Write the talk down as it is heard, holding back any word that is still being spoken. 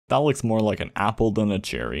That looks more like an apple than a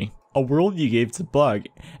cherry. A world you gave to Bug,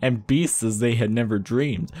 and beasts as they had never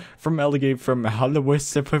dreamed. From Alligator from Hollywood.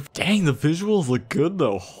 Dang, the visuals look good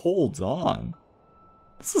though. Hold on.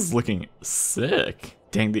 This is looking sick.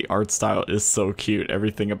 Dang, the art style is so cute.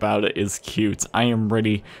 Everything about it is cute. I am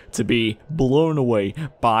ready to be blown away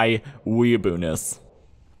by weeaboo-ness.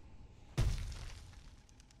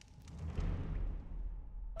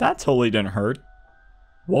 That totally didn't hurt.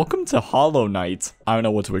 Welcome to Hollow Knight. I don't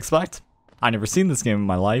know what to expect. I've never seen this game in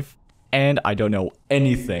my life. And I don't know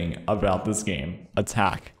anything about this game.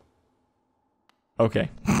 Attack. Okay.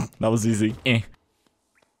 That was easy. Yeah.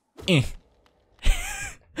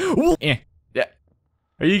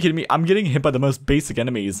 Are you kidding me? I'm getting hit by the most basic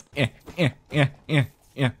enemies.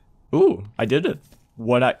 Ooh, I did it.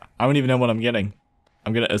 I don't even know what I'm getting.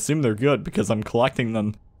 I'm gonna assume they're good because I'm collecting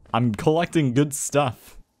them. I'm collecting good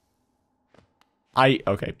stuff.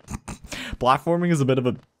 Okay. Platforming is a bit of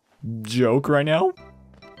a joke right now.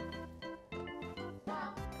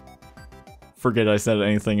 Forget I said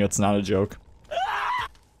anything, it's not a joke.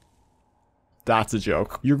 That's a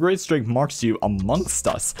joke. Your great strength marks you amongst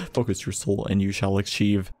us. Focus your soul and you shall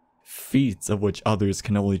achieve feats of which others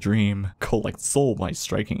can only dream. Collect soul by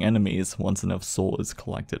striking enemies. Once enough soul is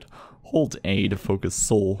collected, hold A to focus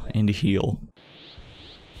soul and heal.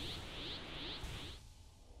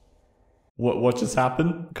 What just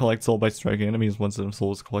happened? Collect soul by striking enemies. Once enough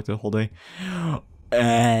soul is collected, hold A.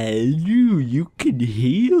 You can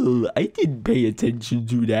heal. I didn't pay attention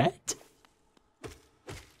to that.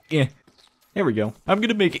 Yeah. There we go. I'm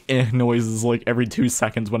gonna make noises like every 2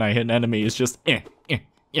 seconds when I hit an enemy. It's just yeah.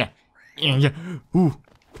 Ooh.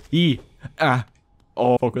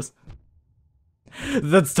 Oh, focus.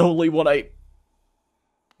 That's totally what I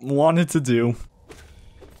wanted to do.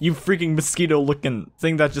 You freaking mosquito looking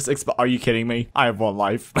thing that just are you kidding me? I have 1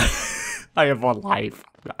 life. I have 1 life.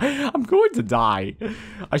 I'm going to die.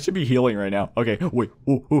 I should be healing right now. Okay, wait.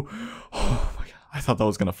 Ooh. Oh my god. I thought that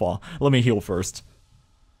was gonna fall. Let me heal first.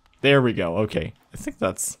 There we go. Okay. I think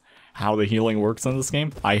that's how the healing works in this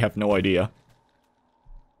game. I have no idea.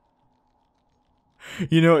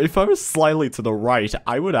 You know, if I was slightly to the right,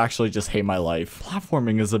 I would actually just hate my life.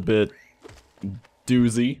 Platforming is a bit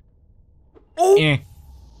doozy. Oh!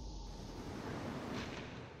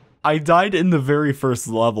 I died in the very first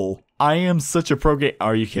level. I am such a pro game.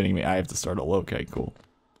 Are you kidding me? I have to start all over. Okay, cool.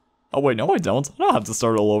 Oh wait, no I don't. I don't have to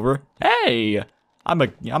start all over. Hey! I'm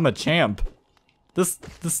a champ. This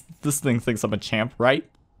thing thinks I'm a champ, right?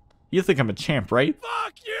 You think I'm a champ, right?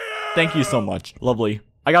 Fuck you! Thank you so much. Lovely.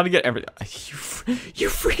 I gotta get everything. You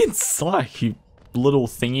freaking suck, you little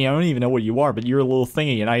thingy. I don't even know what you are, but you're a little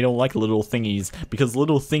thingy, and I don't like little thingies, because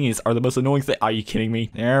little thingies are the most annoying thing. Are you kidding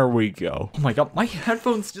me? There we go. Oh my god, my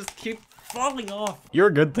headphones just keep falling off. You're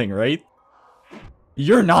a good thing, right?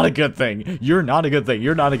 You're not a good thing. You're not a good thing.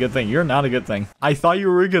 You're not a good thing. You're not a good thing. I thought you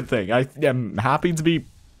were a good thing. I am happy to be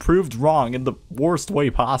proved wrong in the worst way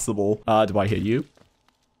possible. Do I hit you?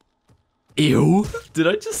 Ew. Did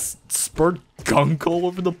I just spurt gunk all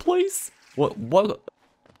over the place? What?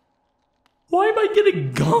 Why am I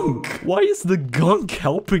getting gunk? Why is the gunk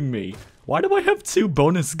helping me? Why do I have 2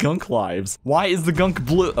 bonus gunk lives? Why is the gunk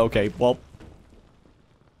blue? Okay, well.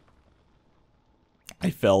 I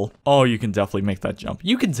fell. Oh, you can definitely make that jump.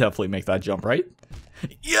 You can definitely make that jump, right?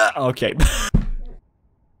 Yeah, okay.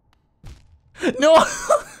 No!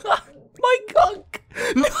 My gunk!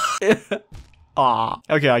 No. Aw.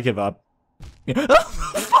 Okay, I give up.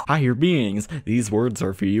 Higher beings, these words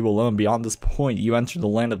are for you alone. Beyond this point, you enter the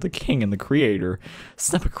land of the king and the creator.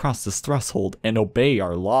 Step across this threshold and obey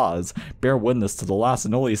our laws. Bear witness to the last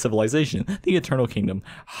and only civilization, the eternal kingdom,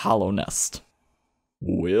 Hollow Nest.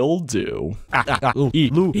 Will do. Oh,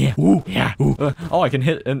 I can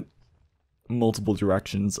hit in multiple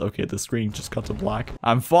directions. Okay, the screen just cut to black.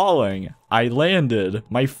 I'm falling. I landed.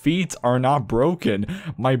 My feet are not broken.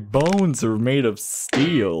 My bones are made of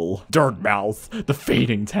steel. Dirtmouth, the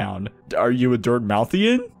fading town. Are you a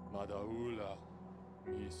Dirtmouthian?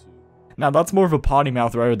 Now that's more of a potty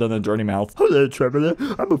mouth rather than a dirty mouth. Hello, traveler.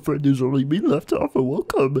 I'm afraid there's only me left to offer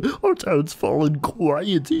welcome. Our town's fallen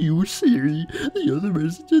quiet to you, Siri. The other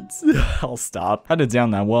residents... I'll stop. Headed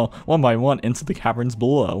down that well, one by one, into the caverns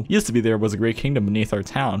below. Used to be there was a great kingdom beneath our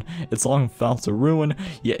town. It's long fell to ruin,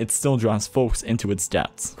 yet it still draws folks into its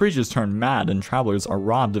depths. Creatures turn mad and travelers are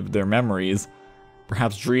robbed of their memories.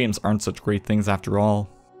 Perhaps dreams aren't such great things after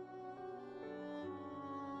all.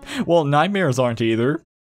 Well, nightmares aren't either.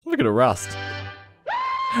 Look at a rest.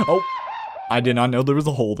 Oh, I did not know there was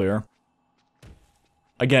a hole there.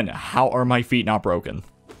 Again, how are my feet not broken?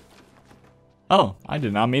 Oh, I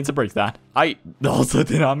did not mean to break that. I also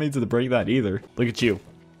did not mean to break that either. Look at you.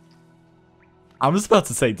 I was about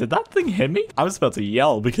to say, did that thing hit me? I was about to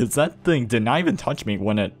yell because that thing did not even touch me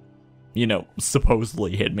when it, you know,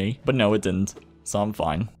 supposedly hit me. But no, it didn't. So I'm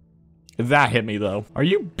fine. That hit me though. Are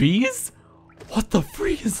you bees? What the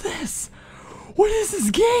freak is this? What is this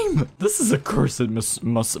game? This is a cursed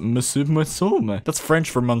That's French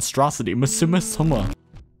for monstrosity. Masumasuma.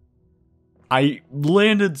 I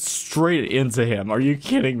landed straight into him. Are you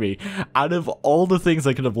kidding me? Out of all the things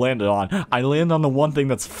I could have landed on, I land on the one thing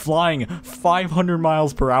that's flying 500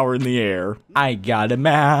 miles per hour in the air. I got a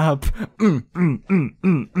map.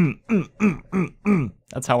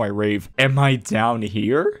 That's how I rave. Am I down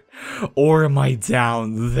here? Or am I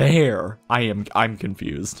down there? I'm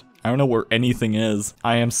confused. I don't know where anything is.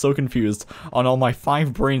 I am so confused on all my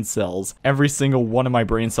 5 brain cells. Every single one of my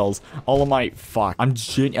brain cells. All of my... Fuck. I've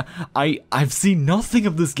seen nothing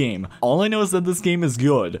of this game. All I know is that this game is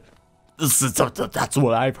good. That's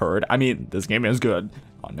what I've heard. I mean, this game is good.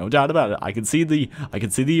 No doubt about it. I can see the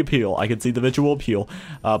appeal. I can see the visual appeal.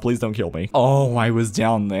 Please don't kill me. Oh, I was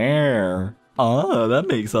down there. Oh, that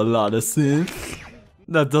makes a lot of sense.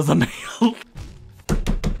 That doesn't make...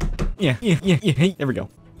 Yeah. There we go.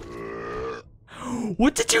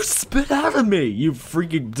 What did you spit out of me, you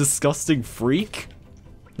freaking disgusting freak?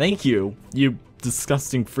 Thank you, you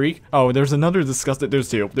disgusting freak. Oh, there's another disgusting. There's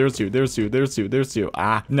two.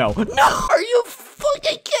 Ah, no. No! Are you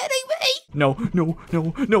fucking kidding me? No.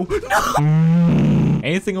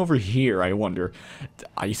 Anything over here, I wonder.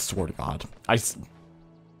 I swear to God.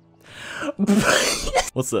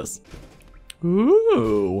 What's this?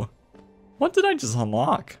 Ooh. What did I just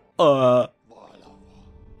unlock?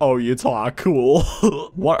 Oh, you talk cool.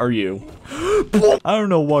 What are you? I don't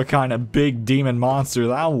know what kind of big demon monster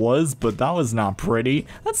that was, but that was not pretty.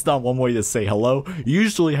 That's not one way to say hello.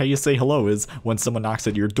 Usually how you say hello is when someone knocks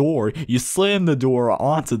at your door, you slam the door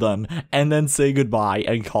onto them and then say goodbye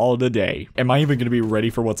and call it a day. Am I even gonna be ready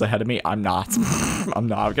for what's ahead of me? I'm not. I'm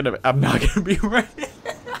not gonna be ready.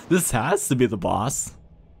 This has to be the boss,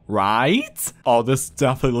 right? Oh, this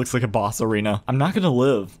definitely looks like a boss arena. I'm not gonna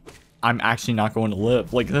live. I'm actually not going to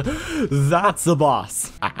live. Like, that's the boss.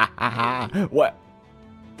 What?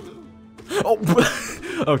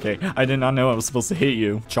 Oh, okay. I did not know I was supposed to hit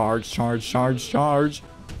you. Charge.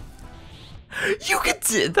 You could.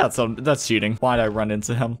 That's cheating. Why'd I run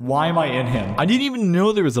into him? Why am I in him? I didn't even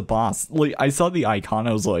know there was a boss. Like, I saw the icon.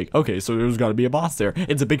 I was like, okay, so there's got to be a boss there.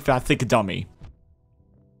 It's a big fat thick dummy.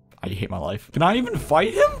 I hate my life. Can I even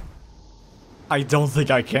fight him? I don't think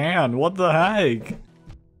I can. What the heck?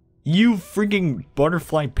 You freaking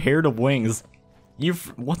butterfly paired of wings.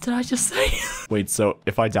 What did I just say? Wait, so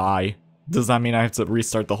if I die, does that mean I have to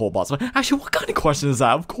restart the whole boss? Actually, what kind of question is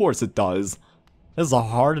that? Of course it does. This is a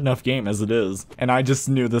hard enough game as it is. And I just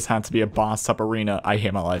knew this had to be a boss type arena. I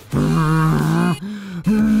hate my life. I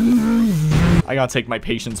gotta take my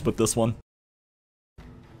patience with this one.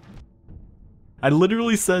 I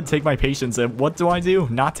literally said take my patience, and what do I do?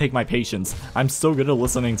 Not take my patience. I'm so good at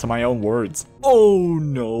listening to my own words. Oh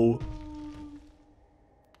no.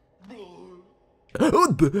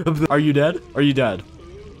 Are you dead? Are you dead?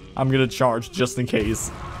 I'm gonna charge just in case.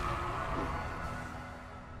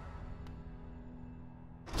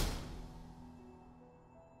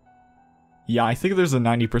 Yeah, I think there's a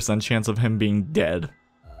 90% chance of him being dead.